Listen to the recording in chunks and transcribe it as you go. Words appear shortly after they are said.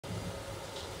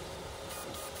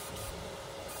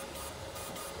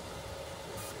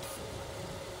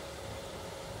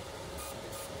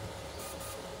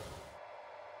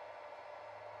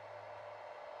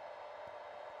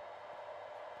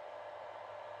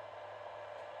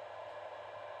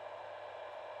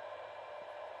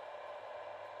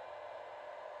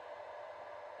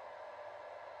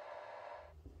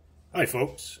Hi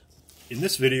folks. In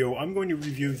this video I'm going to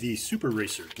review the Super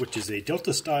Racer, which is a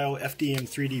Delta style FDM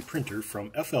 3D printer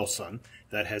from FLSun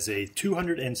that has a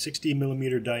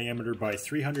 260mm diameter by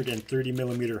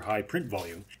 330mm high print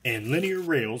volume and linear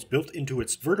rails built into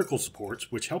its vertical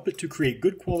supports, which help it to create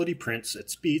good quality prints at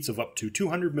speeds of up to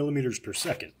 200mm per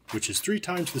second, which is 3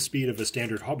 times the speed of a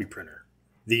standard hobby printer.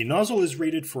 The nozzle is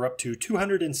rated for up to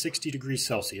 260 degrees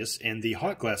Celsius, and the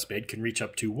hot glass bed can reach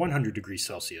up to 100 degrees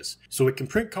Celsius, so it can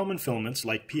print common filaments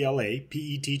like PLA,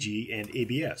 PETG, and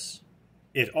ABS.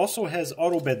 It also has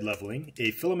auto bed leveling, a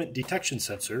filament detection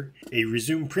sensor, a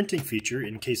resume printing feature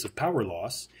in case of power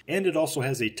loss, and it also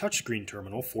has a touchscreen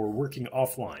terminal for working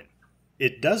offline.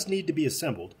 It does need to be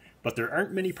assembled, but there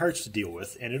aren't many parts to deal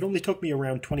with, and it only took me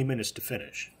around 20 minutes to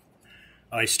finish.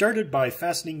 I started by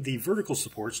fastening the vertical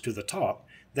supports to the top,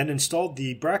 then installed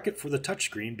the bracket for the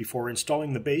touchscreen before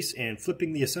installing the base and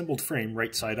flipping the assembled frame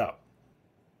right side up.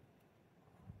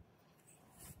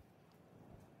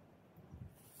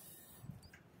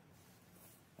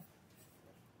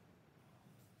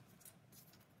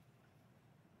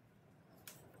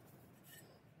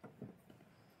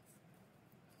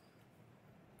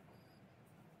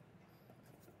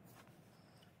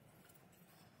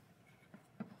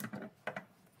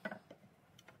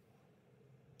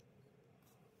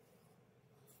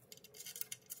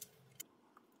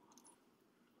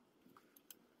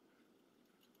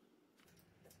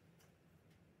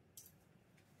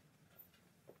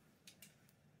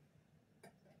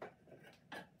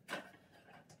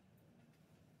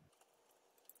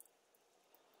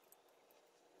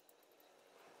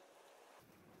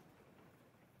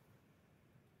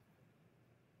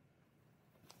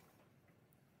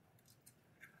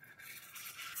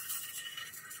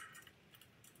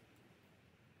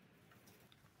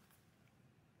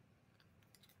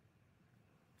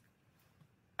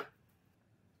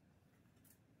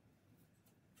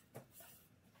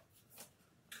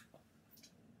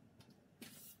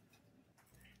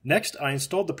 Next, I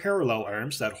installed the parallel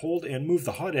arms that hold and move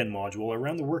the hot end module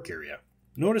around the work area.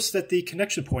 Notice that the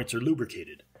connection points are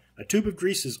lubricated. A tube of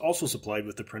grease is also supplied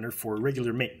with the printer for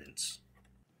regular maintenance.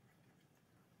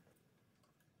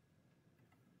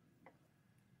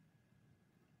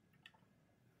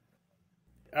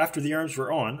 After the arms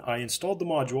were on, I installed the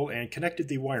module and connected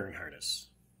the wiring harness.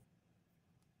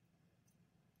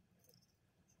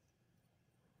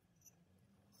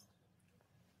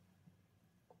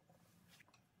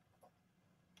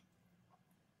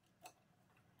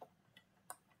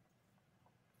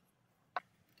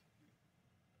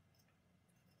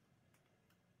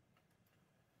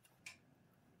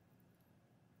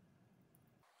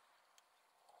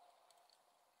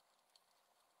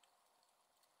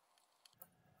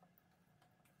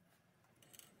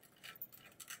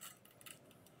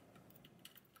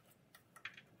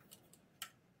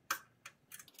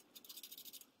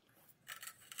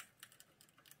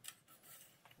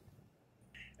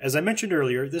 As I mentioned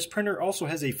earlier, this printer also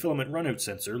has a filament runout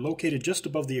sensor located just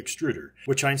above the extruder,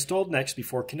 which I installed next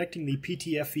before connecting the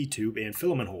PTFE tube and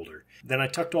filament holder. Then I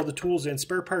tucked all the tools and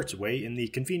spare parts away in the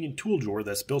convenient tool drawer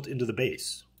that's built into the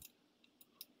base.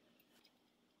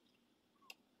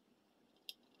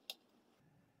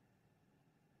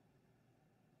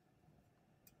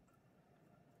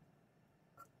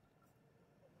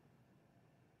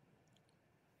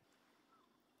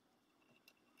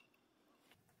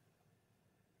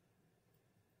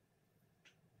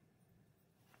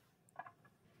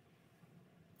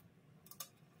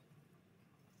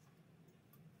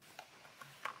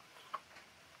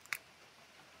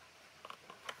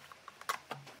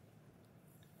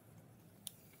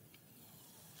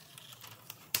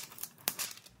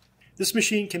 This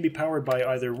machine can be powered by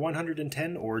either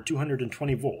 110 or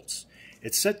 220 volts.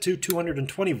 It's set to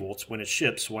 220 volts when it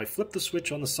ships, so I flip the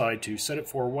switch on the side to set it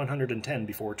for 110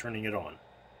 before turning it on.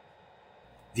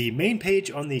 The main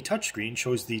page on the touchscreen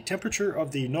shows the temperature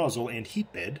of the nozzle and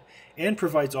heat bed, and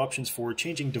provides options for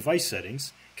changing device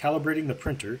settings, calibrating the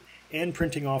printer, and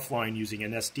printing offline using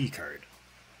an SD card.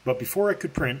 But before I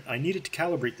could print, I needed to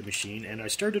calibrate the machine, and I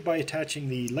started by attaching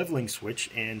the leveling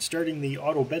switch and starting the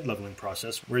auto bed leveling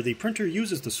process, where the printer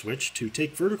uses the switch to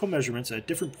take vertical measurements at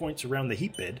different points around the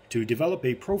heat bed to develop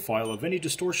a profile of any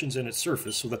distortions in its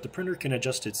surface so that the printer can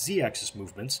adjust its Z-axis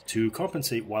movements to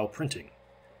compensate while printing.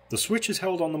 The switch is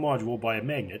held on the module by a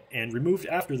magnet and removed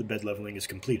after the bed leveling is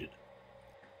completed.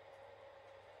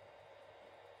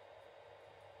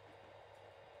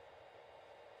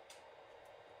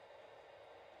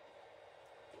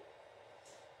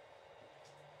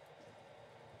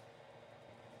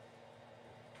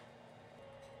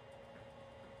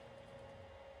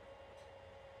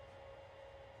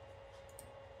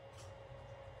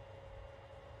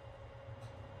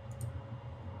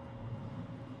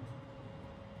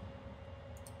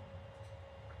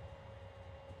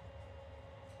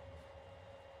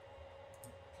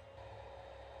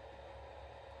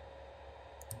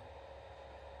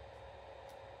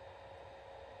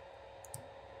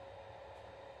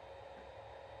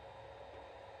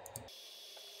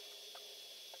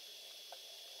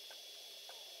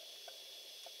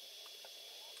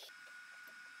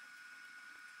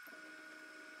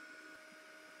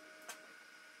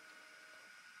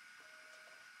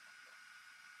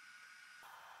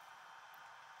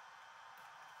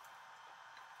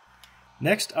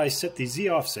 Next, I set the Z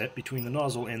offset between the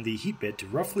nozzle and the heat bed to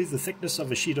roughly the thickness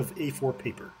of a sheet of A4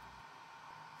 paper.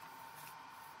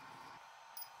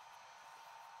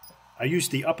 I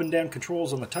used the up and down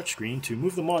controls on the touchscreen to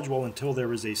move the module until there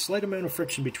was a slight amount of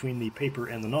friction between the paper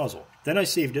and the nozzle. Then I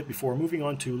saved it before moving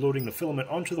on to loading the filament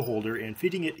onto the holder and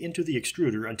feeding it into the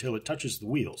extruder until it touches the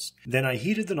wheels. Then I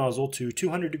heated the nozzle to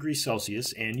 200 degrees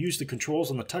Celsius and used the controls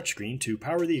on the touchscreen to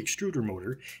power the extruder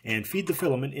motor and feed the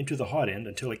filament into the hot end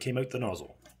until it came out the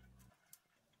nozzle.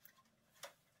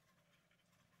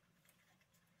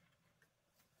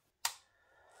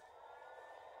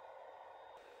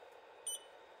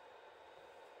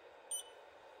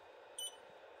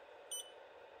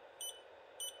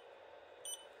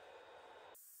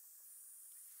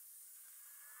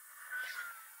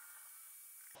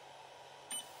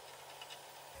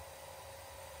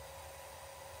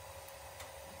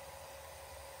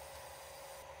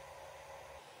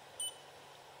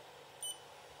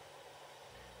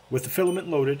 With the filament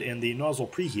loaded and the nozzle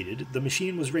preheated, the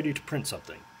machine was ready to print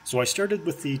something. So I started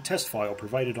with the test file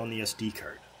provided on the SD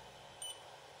card.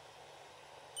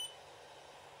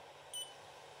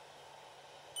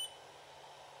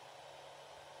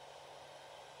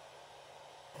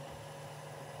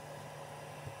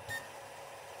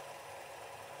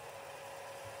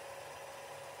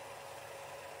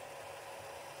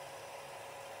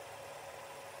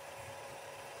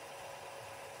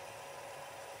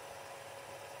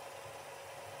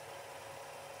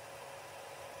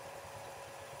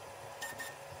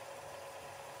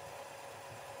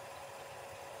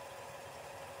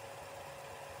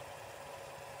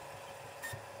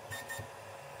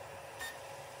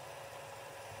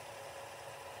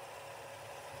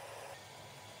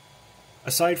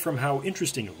 Aside from how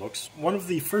interesting it looks, one of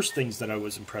the first things that I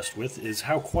was impressed with is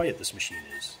how quiet this machine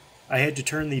is. I had to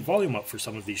turn the volume up for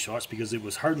some of these shots because it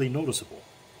was hardly noticeable.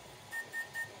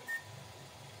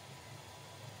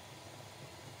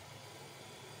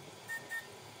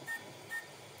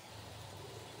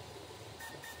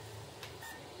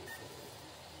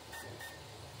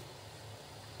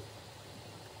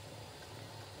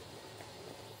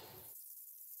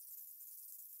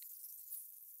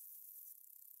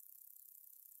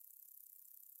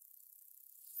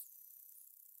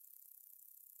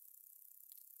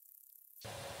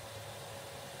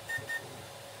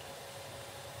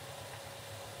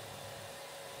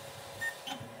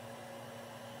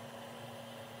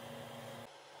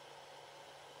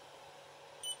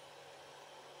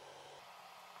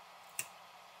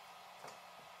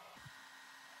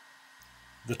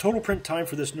 The total print time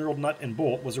for this knurled nut and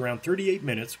bolt was around 38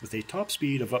 minutes with a top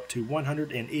speed of up to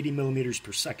 180 millimeters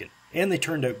per second, and they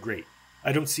turned out great.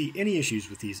 I don't see any issues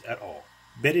with these at all.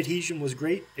 Bed adhesion was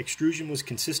great, extrusion was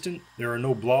consistent, there are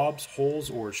no blobs, holes,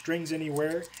 or strings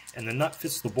anywhere, and the nut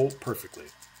fits the bolt perfectly.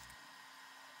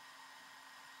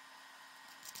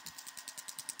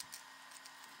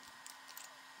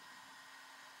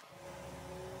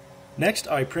 Next,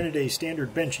 I printed a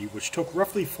standard benchy which took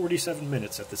roughly 47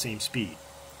 minutes at the same speed.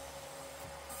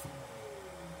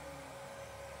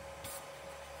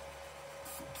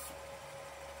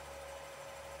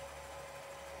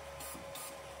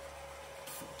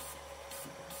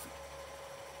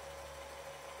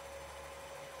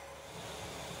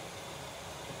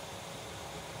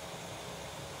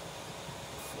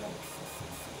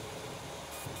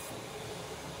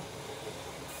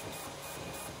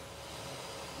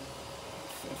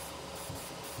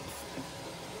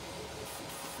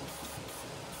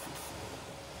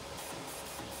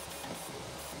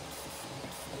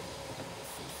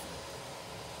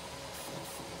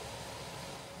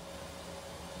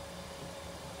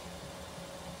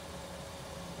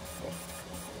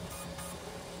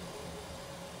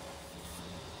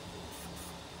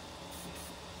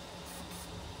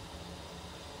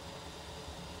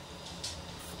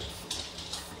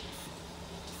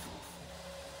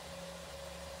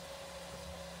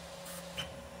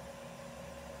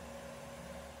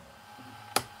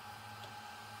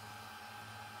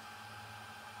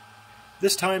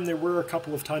 This time there were a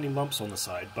couple of tiny lumps on the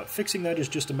side, but fixing that is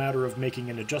just a matter of making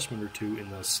an adjustment or two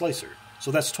in the slicer, so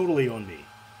that's totally on me.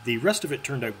 The rest of it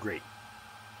turned out great.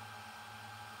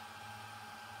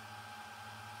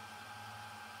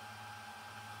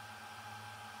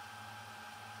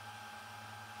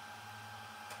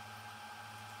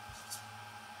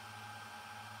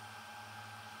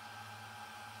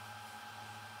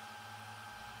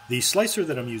 The slicer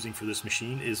that I'm using for this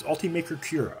machine is Ultimaker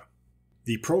Cura.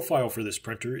 The profile for this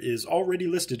printer is already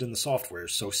listed in the software,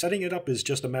 so setting it up is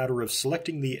just a matter of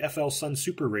selecting the FLSun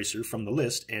Super Racer from the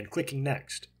list and clicking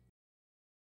Next.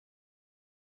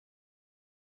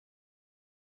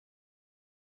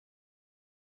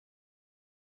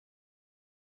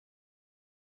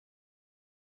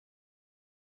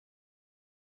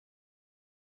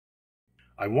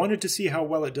 I wanted to see how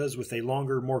well it does with a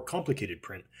longer, more complicated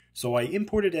print, so I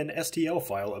imported an STL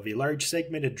file of a large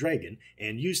segmented dragon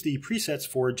and used the presets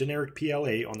for generic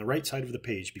PLA on the right side of the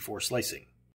page before slicing.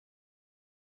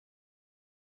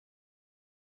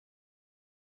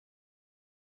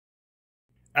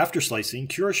 After slicing,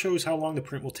 Cura shows how long the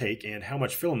print will take and how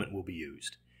much filament will be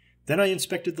used. Then I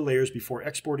inspected the layers before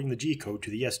exporting the G-code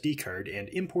to the SD card and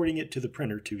importing it to the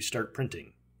printer to start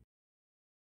printing.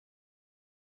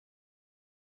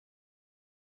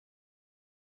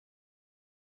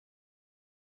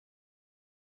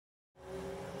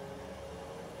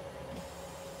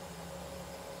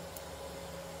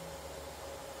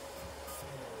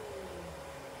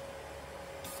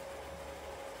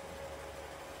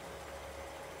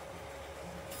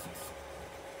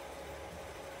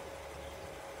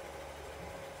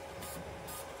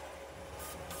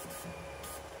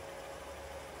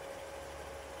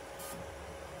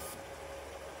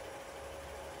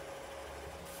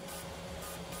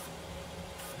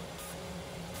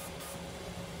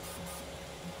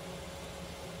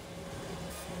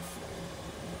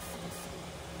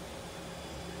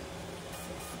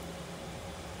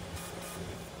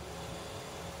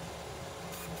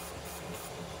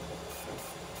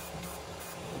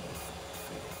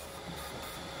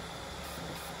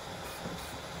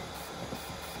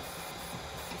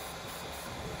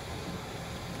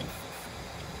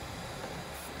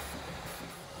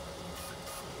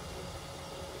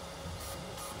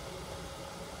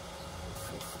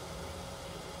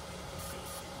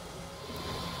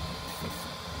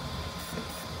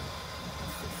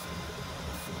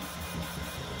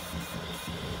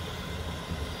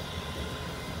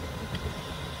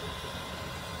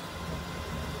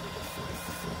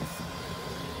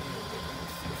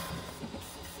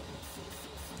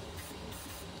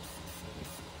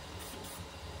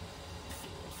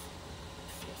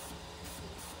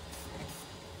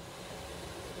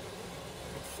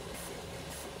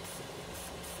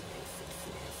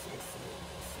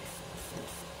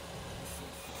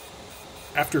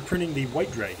 After printing the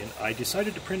white dragon, I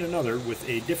decided to print another with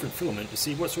a different filament to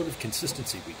see what sort of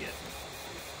consistency we get.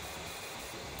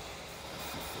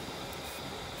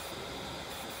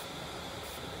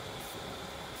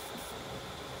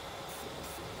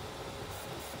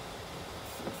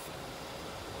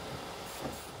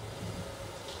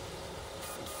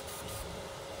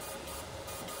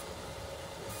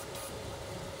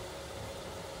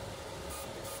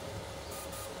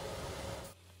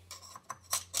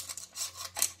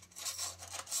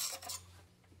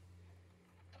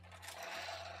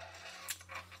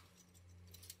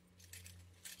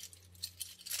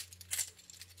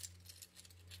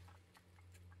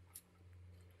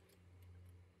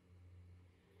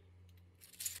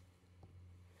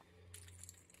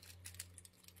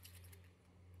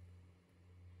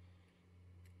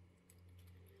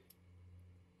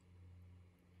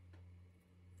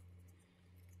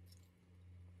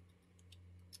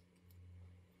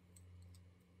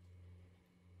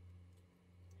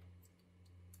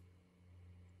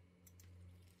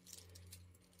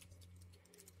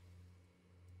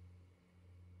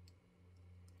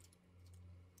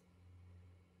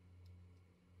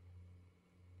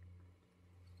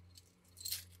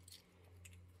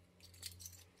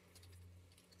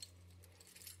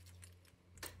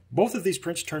 Both of these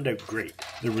prints turned out great.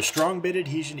 There was strong bed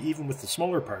adhesion even with the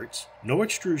smaller parts, no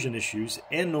extrusion issues,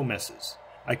 and no messes.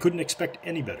 I couldn't expect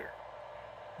any better.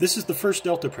 This is the first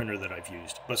Delta printer that I've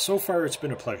used, but so far it's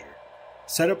been a pleasure.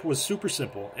 Setup was super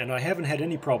simple, and I haven't had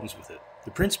any problems with it.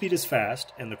 The print speed is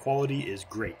fast, and the quality is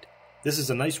great. This is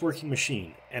a nice working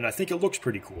machine, and I think it looks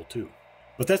pretty cool too.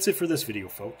 But that's it for this video,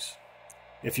 folks.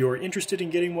 If you're interested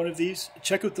in getting one of these,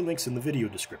 check out the links in the video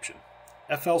description.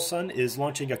 FLSun is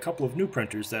launching a couple of new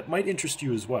printers that might interest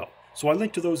you as well, so I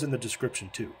linked to those in the description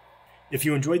too. If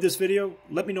you enjoyed this video,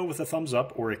 let me know with a thumbs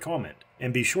up or a comment,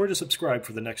 and be sure to subscribe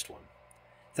for the next one.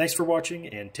 Thanks for watching,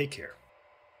 and take care.